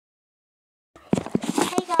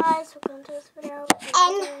guys, welcome to this video.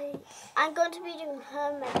 And I'm going to be doing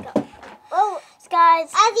her makeup. Oh,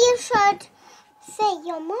 guys. As you should say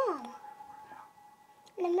your mom.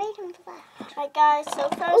 And I made him for that. Right, guys, so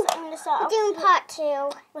first I'm going to start off doing part 2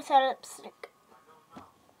 with her lipstick.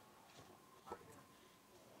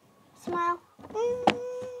 Smile.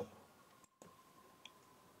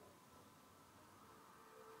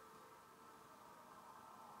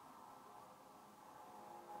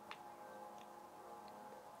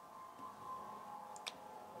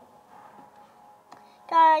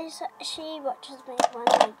 Guys, she watches me when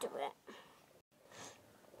I do it.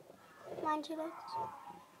 Mind you, guys.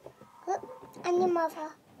 I'm your mother.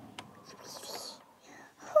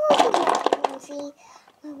 Oh, see,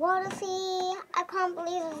 my water see. I can't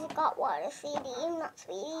believe I got water CD, not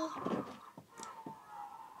sweetie.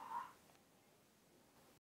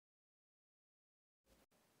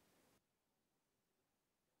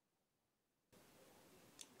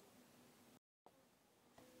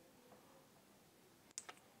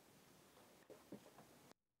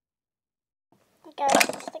 Guys,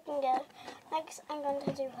 it's sticking good. Next, I'm going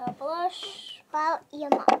to do her blush. Well, your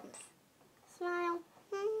mom's. Smile.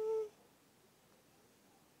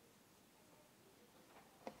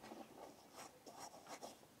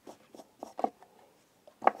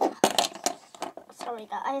 Sorry,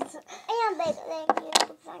 guys. And thank you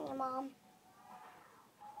for your mom.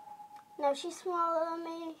 No, she's smaller than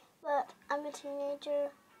me, but I'm a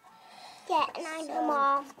teenager. Yeah, and I'm her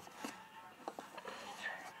mom.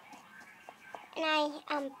 And I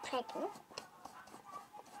am pregnant.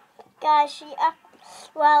 Guys,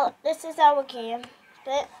 well, this is our game.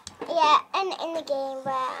 But yeah, and in the game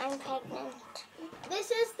where I'm pregnant. This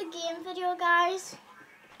is the game video, guys.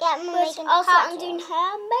 Yeah, I'm making also part I'm 2. doing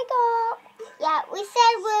her makeup. Yeah, we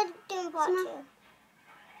said we're doing part 2.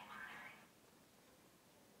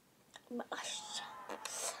 Blush.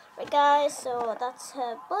 Right, guys, so that's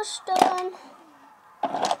her blush done.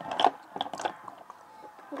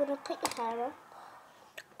 I'm gonna put your hair up.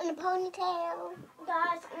 In a ponytail.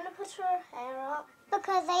 Guys, I'm gonna put her hair up.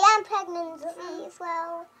 Because I am pregnant as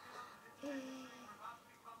well.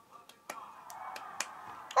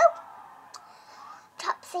 Oh!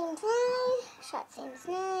 Top seems nice. Shot seems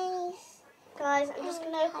nice. Guys, I'm just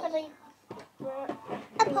gonna put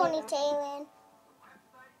a ponytail in.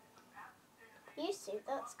 You suit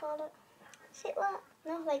that, Scarlett. Suit what?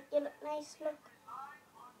 No, like you look nice, look.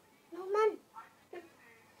 No, man.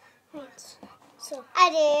 Right. So I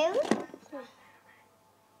do.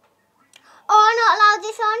 Oh, I'm not allowed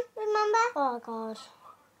this on, remember? oh god.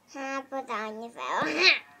 Put that on yourself.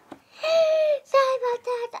 Sorry about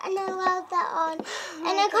that. I'm not allowed that on.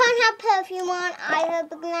 And I can't have perfume on either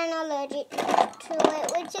because I'm allergic to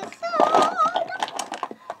it, which is sad.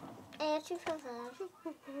 I actually feel sad.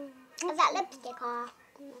 Is that lipstick off?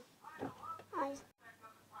 Eyes.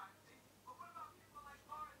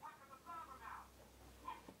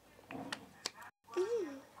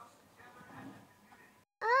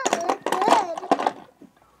 Oh, look good.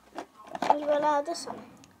 Should you allow this on?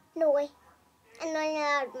 No way. I'm not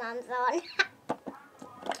allowed Mom's on.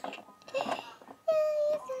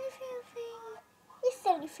 You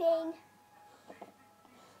silly thing.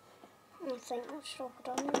 I think I'll drop it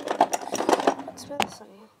on. Let's put this on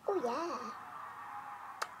you. Oh yeah.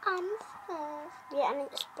 First. Yeah, I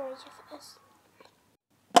need to spray your face.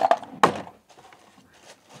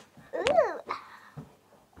 Ooh.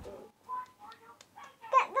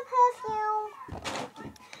 Get the perfume.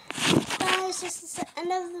 Guys, this is the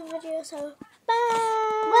end of the video, so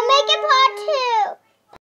bye. We'll make it part 2.